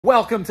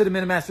Welcome to the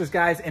Minimasters,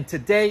 guys, and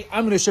today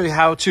I'm going to show you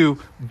how to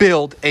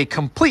build a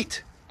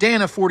complete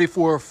Dana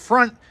 44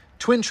 front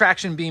twin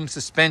traction beam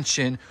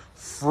suspension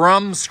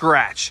from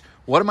scratch.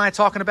 What am I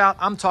talking about?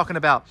 I'm talking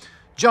about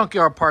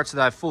junkyard parts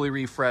that I've fully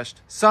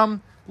refreshed,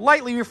 some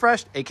lightly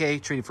refreshed, aka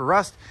treated for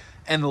rust,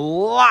 and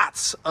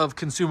lots of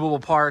consumable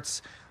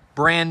parts,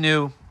 brand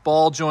new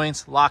ball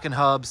joints, locking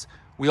hubs,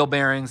 wheel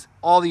bearings,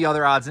 all the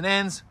other odds and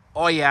ends.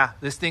 Oh yeah,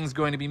 this thing's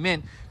going to be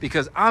mint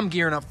because I'm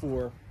gearing up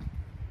for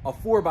a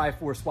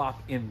 4x4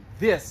 swap in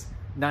this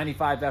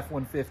 95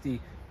 F150.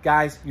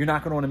 Guys, you're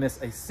not going to want to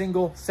miss a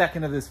single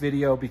second of this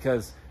video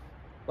because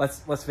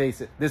let's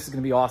face it, this is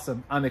going to be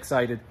awesome. I'm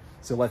excited,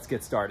 so let's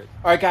get started.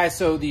 All right, guys,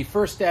 so the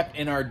first step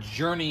in our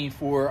journey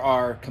for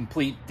our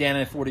complete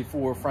Dana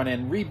 44 front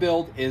end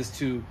rebuild is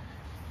to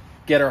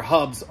get our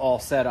hubs all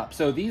set up.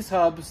 So these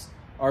hubs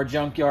are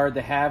junkyard.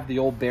 They have the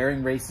old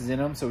bearing races in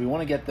them, so we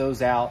want to get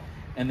those out,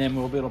 and then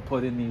we'll be able to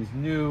put in these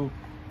new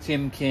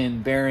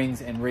Timken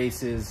bearings and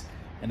races,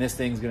 and this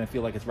thing's gonna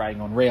feel like it's riding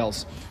on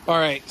rails. All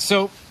right,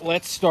 so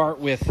let's start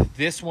with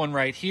this one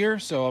right here.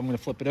 So I'm gonna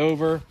flip it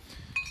over.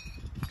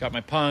 Got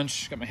my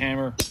punch, got my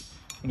hammer.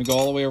 I'm gonna go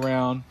all the way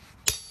around,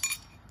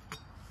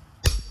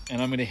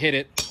 and I'm gonna hit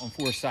it on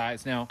 4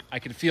 sides. Now, I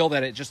can feel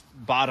that it just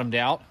bottomed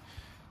out.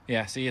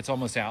 Yeah, see, it's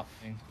almost out.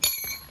 And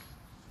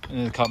then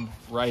it'll come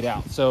right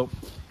out. So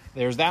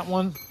there's that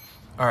one.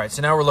 All right,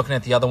 so now we're looking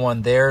at the other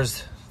one.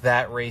 There's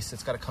that race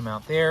that's gotta come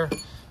out there.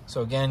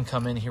 So again,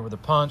 come in here with a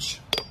punch.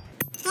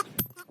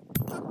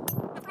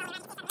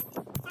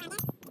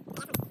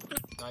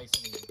 Nice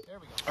and easy. There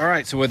we go. All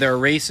right, so with our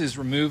races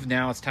removed,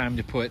 now it's time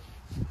to put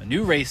a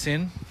new race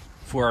in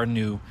for our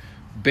new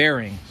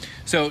bearing.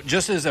 So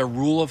just as a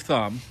rule of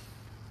thumb,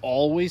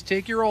 always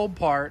take your old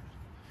part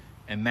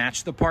and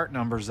match the part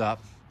numbers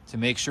up to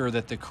make sure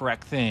that the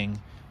correct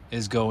thing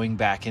is going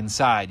back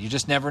inside. You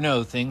just never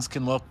know. Things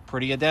can look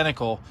pretty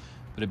identical,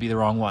 but it'd be the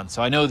wrong one.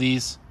 So I know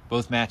these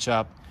both match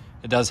up.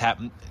 It does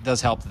happen. It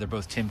does help that they're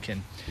both Timken.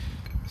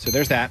 So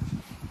there's that.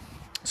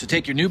 So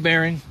take your new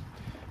bearing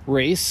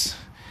race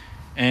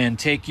and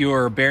take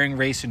your bearing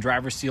race and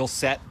driver seal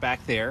set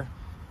back there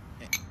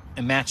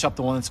and match up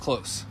the one that's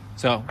close.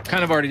 So I've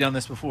kind of already done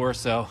this before,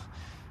 so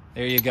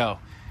there you go.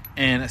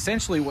 And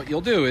essentially what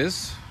you'll do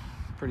is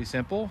pretty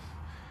simple.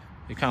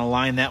 You kind of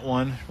line that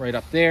one right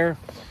up there,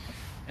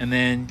 and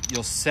then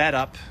you'll set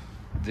up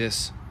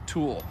this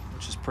tool,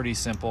 which is pretty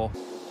simple.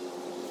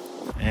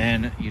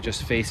 And you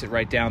just face it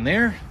right down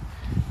there,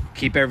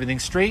 keep everything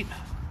straight,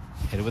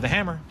 hit it with a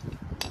hammer.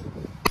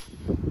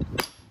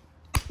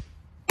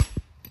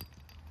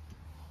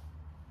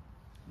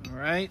 All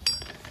right,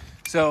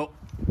 so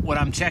what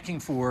I'm checking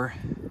for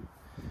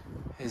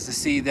is to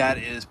see that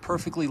it is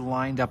perfectly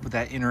lined up with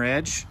that inner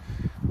edge,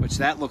 which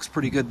that looks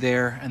pretty good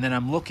there. And then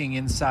I'm looking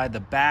inside the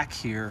back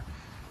here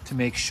to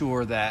make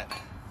sure that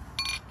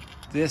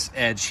this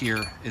edge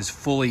here is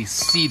fully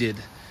seated.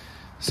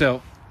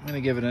 So I'm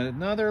gonna give it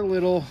another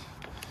little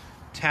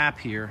tap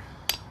here.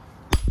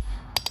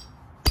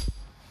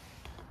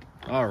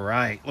 All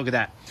right, look at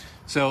that.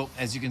 So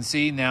as you can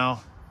see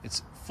now,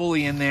 it's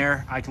fully in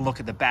there. I can look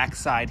at the back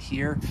side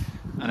here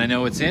and I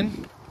know it's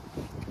in.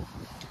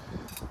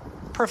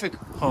 Perfect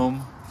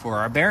home for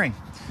our bearing.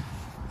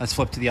 Let's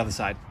flip to the other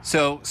side.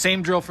 So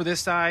same drill for this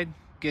side.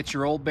 Get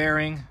your old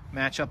bearing,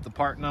 match up the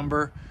part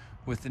number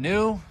with the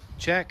new,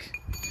 check,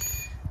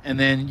 and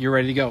then you're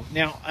ready to go.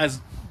 Now,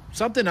 as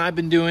something I've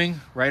been doing,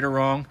 right or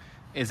wrong,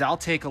 is I'll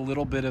take a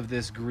little bit of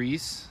this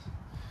grease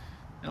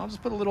and I'll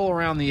just put a little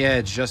around the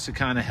edge just to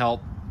kind of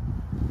help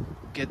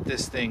get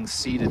this thing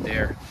seated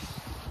there.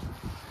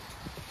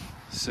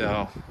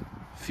 So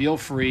feel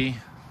free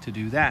to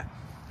do that.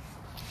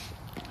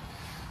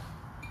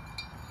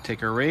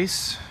 Take our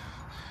race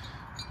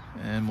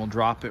and we'll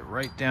drop it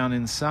right down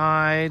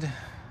inside.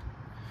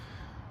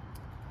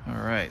 All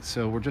right,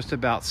 so we're just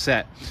about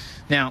set.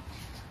 Now,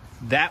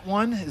 that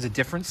one is a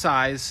different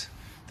size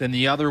than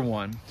the other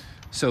one.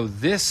 So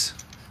this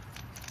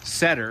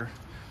setter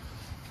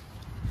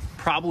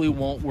probably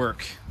won't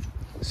work.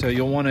 So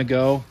you'll want to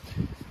go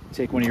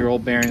take one of your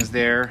old bearings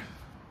there,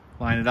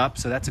 line it up.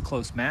 So that's a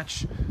close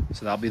match.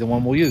 So that'll be the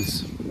one we'll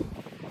use.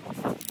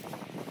 All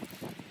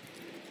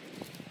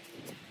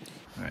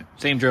right,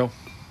 same drill.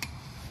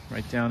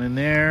 Right down in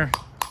there.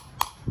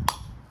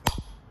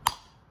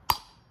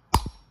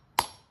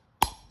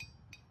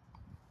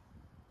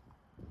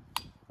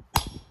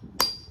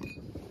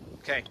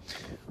 Okay,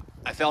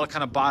 I felt it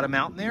kind of bottom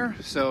out in there,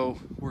 so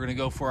we're gonna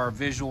go for our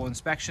visual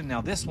inspection.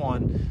 Now this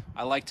one,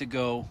 I like to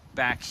go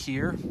back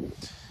here,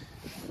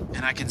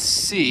 and I can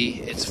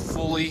see it's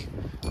fully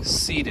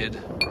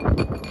seated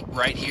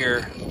right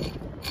here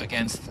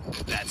against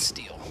that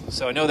steel.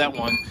 So I know that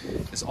one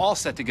is all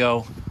set to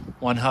go.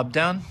 One hub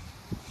down,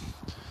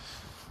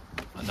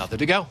 another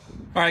to go. All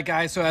right,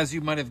 guys, so as you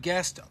might have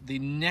guessed, the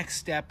next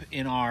step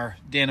in our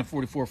Dana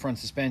 44 front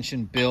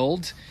suspension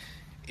build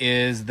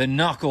is the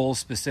knuckles,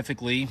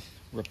 specifically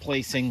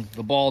replacing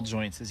the ball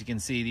joints. As you can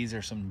see, these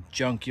are some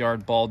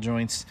junkyard ball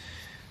joints.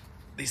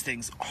 These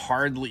things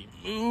hardly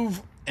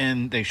move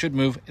and they should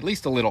move at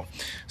least a little.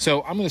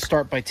 So I'm going to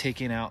start by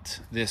taking out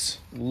this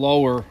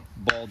lower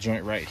ball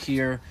joint right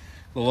here.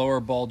 The lower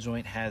ball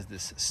joint has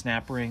this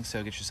snap ring,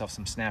 so get yourself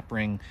some snap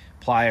ring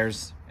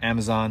pliers.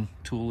 Amazon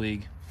Tool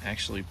League,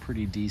 actually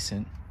pretty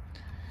decent.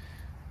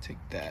 Take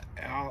that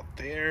out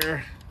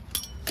there.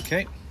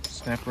 Okay,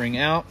 snap ring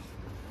out.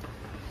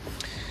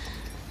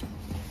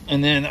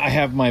 And then I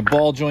have my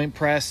ball joint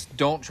press.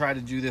 Don't try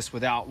to do this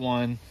without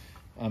one.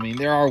 I mean,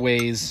 there are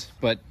ways,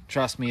 but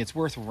trust me, it's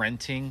worth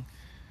renting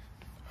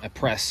a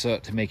press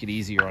to make it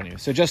easier on you.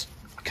 So just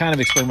kind of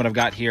explain what I've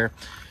got here.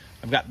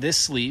 I've got this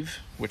sleeve,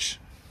 which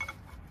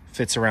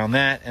fits around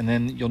that. And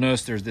then you'll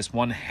notice there's this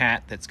one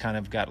hat that's kind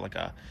of got like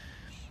a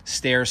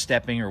stair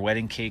stepping or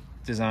wedding cake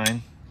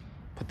design.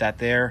 Put that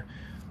there,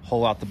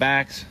 hole out the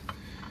backs,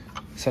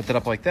 set that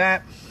up like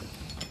that.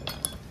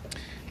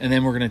 And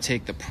then we're gonna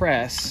take the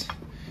press,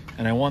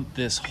 and I want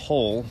this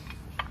hole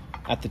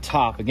at the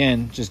top,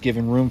 again, just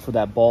giving room for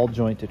that ball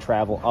joint to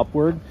travel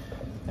upward.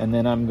 And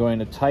then I'm going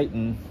to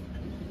tighten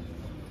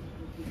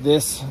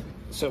this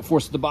so it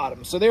forces the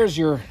bottom. So there's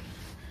your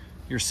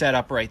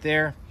setup right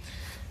there.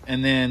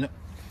 And then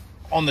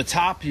on the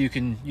top, you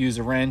can use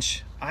a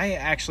wrench. I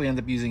actually end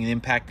up using an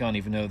impact gun,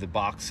 even though the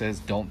box says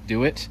don't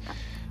do it.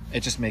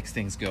 It just makes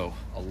things go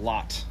a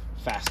lot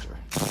faster.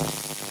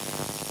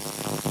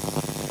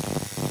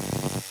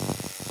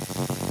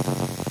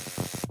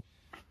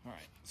 All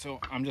right, so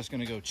I'm just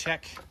gonna go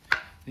check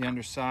the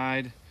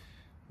underside.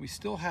 We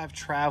still have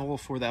travel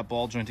for that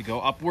ball joint to go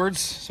upwards.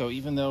 So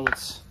even though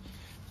it's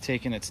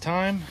taking its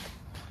time,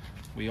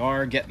 we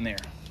are getting there.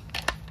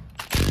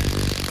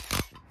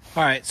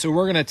 All right, so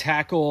we're gonna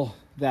tackle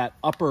that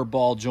upper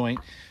ball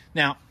joint.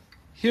 Now,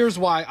 here's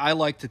why I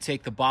like to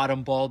take the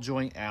bottom ball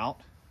joint out,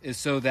 is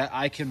so that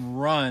I can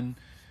run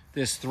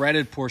this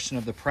threaded portion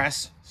of the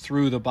press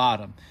through the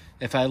bottom.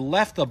 If I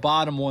left the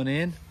bottom one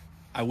in,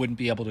 I wouldn't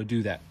be able to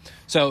do that.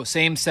 So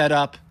same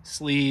setup,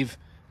 sleeve,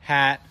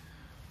 hat,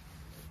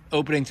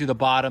 opening through the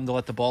bottom to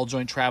let the ball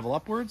joint travel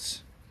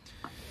upwards.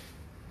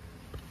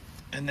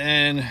 And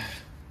then,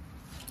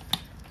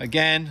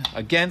 again,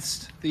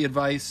 against the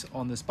advice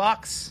on this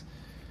box,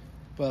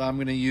 but I'm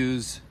gonna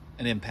use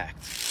an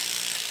impact.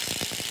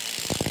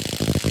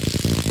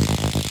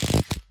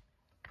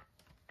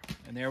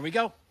 And there we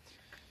go.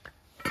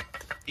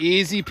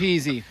 Easy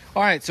peasy.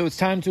 All right, so it's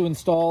time to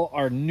install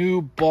our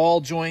new ball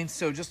joints.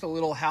 So just a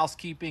little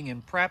housekeeping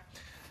and prep.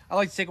 I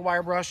like to take a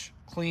wire brush,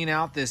 clean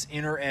out this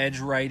inner edge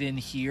right in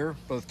here,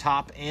 both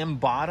top and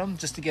bottom,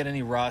 just to get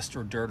any rust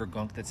or dirt or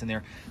gunk that's in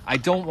there. I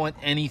don't want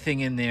anything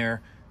in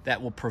there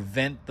that will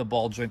prevent the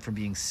ball joint from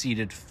being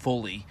seated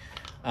fully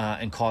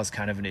and cause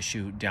kind of an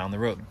issue down the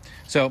road.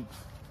 So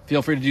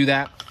feel free to do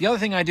that. The other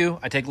thing I do,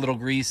 I take a little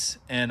grease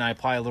and I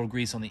apply a little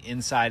grease on the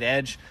inside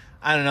edge.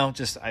 I don't know,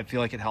 just I feel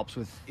like it helps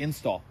with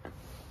install.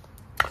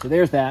 So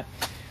there's that.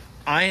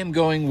 I am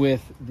going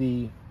with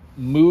the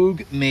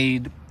Moog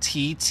made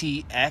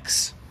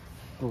TTX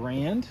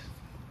brand,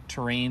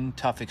 Terrain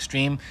Tough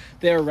Extreme.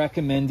 They're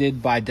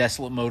recommended by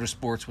Desolate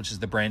Motorsports, which is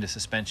the brand of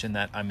suspension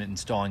that I'm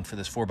installing for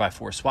this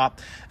 4x4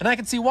 swap. And I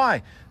can see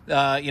why.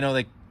 You know,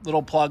 the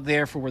little plug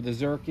there for where the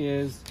zerk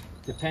is.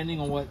 Depending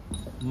on what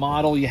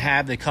model you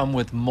have, they come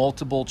with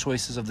multiple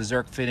choices of the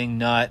zerk fitting,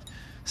 nut,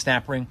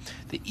 snap ring.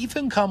 They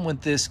even come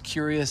with this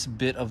curious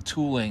bit of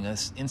tooling,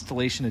 this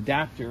installation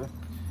adapter,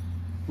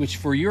 which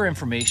for your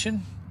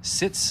information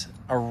sits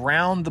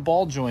around the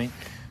ball joint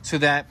so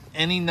that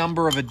any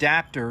number of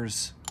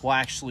adapters will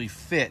actually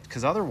fit,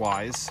 because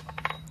otherwise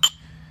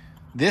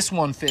this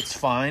one fits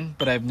fine,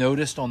 but I've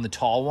noticed on the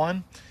tall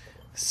one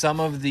some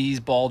of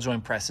these ball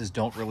joint presses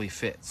don't really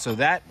fit. So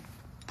that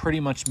pretty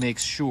much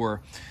makes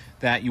sure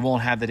that you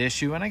won't have that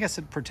issue, and I guess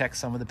it protects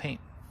some of the paint.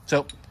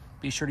 So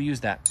be sure to use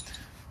that.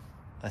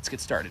 Let's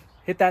get started.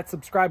 Hit that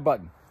subscribe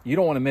button. You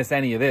don't want to miss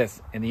any of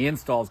this, and the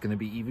install is going to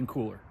be even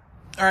cooler.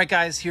 All right,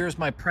 guys, here's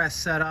my press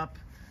setup.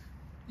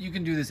 You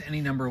can do this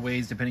any number of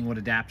ways depending what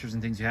adapters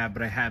and things you have,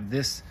 but I have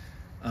this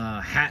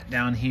hat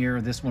down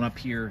here, this one up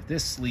here,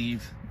 this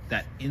sleeve,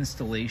 that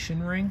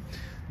installation ring.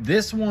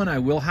 This one I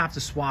will have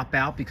to swap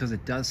out because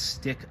it does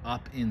stick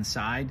up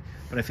inside,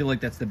 but I feel like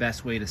that's the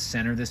best way to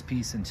center this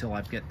piece until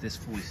I get this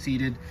fully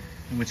seated,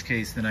 in which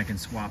case then I can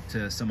swap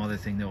to some other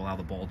thing that will allow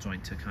the ball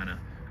joint to kind of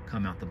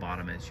come out the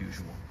bottom as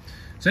usual.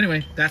 So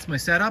anyway, that's my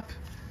setup.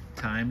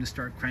 Time to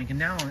start cranking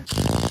down on it.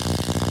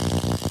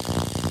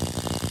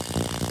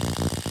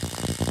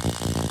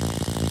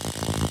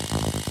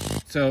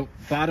 So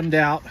bottomed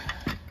out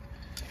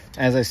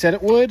as I said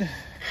it would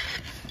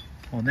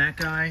on that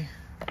guy.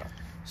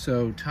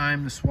 So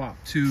time to swap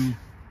to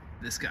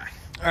this guy.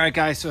 All right,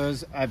 guys, so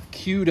as I've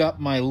queued up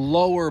my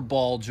lower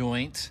ball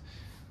joint,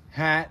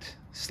 hat,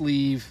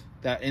 sleeve,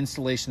 that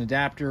installation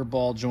adapter,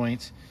 ball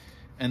joint,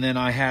 and then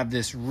I have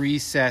this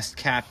recessed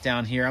cap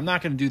down here. I'm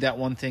not gonna do that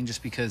one thing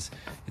just because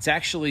it's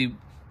actually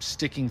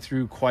sticking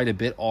through quite a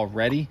bit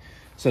already,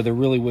 so there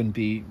really wouldn't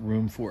be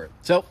room for it.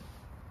 So,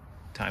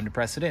 time to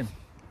press it in.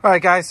 All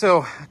right, guys,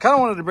 so I kind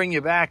of wanted to bring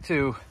you back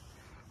to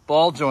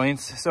ball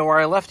joints. So where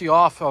I left you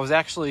off, I was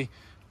actually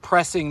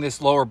pressing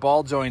this lower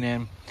ball joint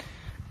in,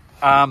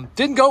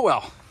 Didn't go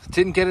well.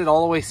 Didn't get it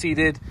all the way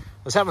seated.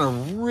 I was having a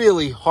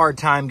really hard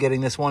time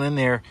getting this one in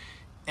there.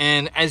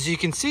 And as you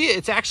can see,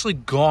 it's actually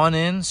gone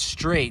in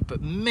straight.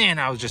 But man,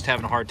 I was just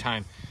having a hard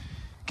time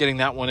getting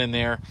that one in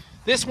there.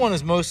 This one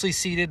is mostly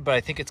seated, but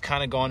I think it's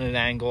kind of gone at an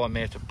angle. I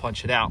may have to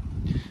punch it out.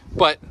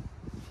 But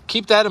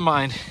keep that in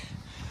mind.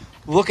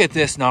 Look at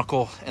this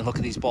knuckle and look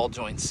at these ball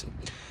joints.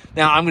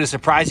 Now, I'm going to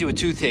surprise you with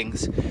two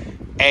things.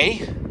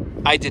 A,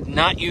 I did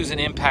not use an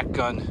impact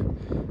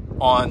gun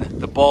on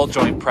the ball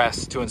joint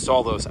press to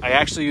install those. I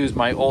actually used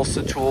my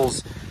Ulsa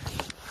Tools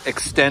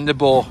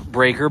extendable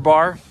breaker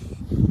bar.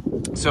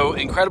 So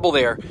incredible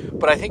there.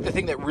 But I think the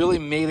thing that really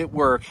made it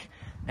work,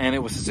 and it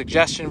was a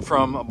suggestion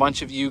from a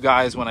bunch of you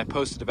guys when I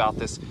posted about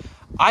this,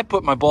 I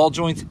put my ball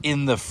joints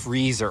in the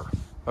freezer,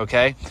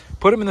 okay?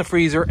 Put them in the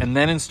freezer and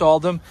then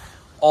installed them.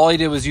 All I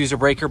did was use a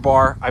breaker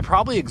bar. I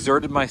probably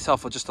exerted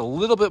myself with just a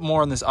little bit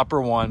more on this upper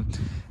one,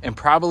 and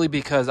probably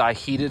because I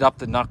heated up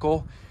the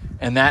knuckle,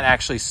 and that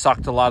actually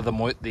sucked a lot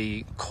of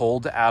the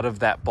cold out of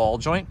that ball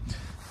joint.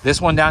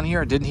 This one down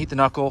here, didn't heat the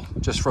knuckle,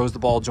 just froze the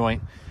ball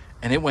joint,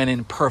 and it went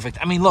in perfect.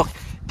 I mean, look,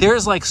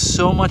 there's like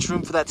so much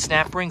room for that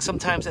snap ring.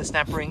 Sometimes that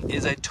snap ring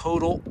is a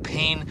total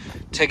pain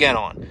to get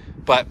on,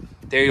 but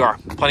there you are,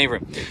 plenty of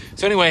room.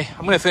 So anyway,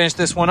 I'm gonna finish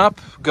this one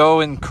up, go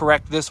and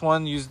correct this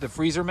one, use the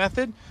freezer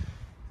method,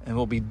 and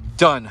we'll be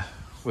done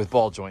with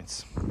ball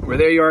joints. Well,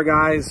 there you are,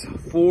 guys,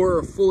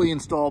 4 fully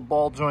installed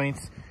ball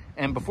joints.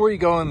 And before you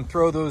go and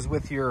throw those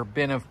with your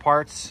bin of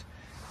parts,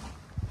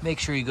 make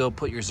sure you go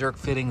put your zerk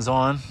fittings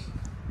on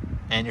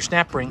and your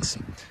snap rings.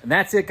 And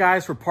that's it,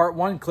 guys, for part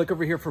 1. Click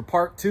over here for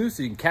part 2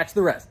 so you can catch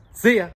the rest. See ya.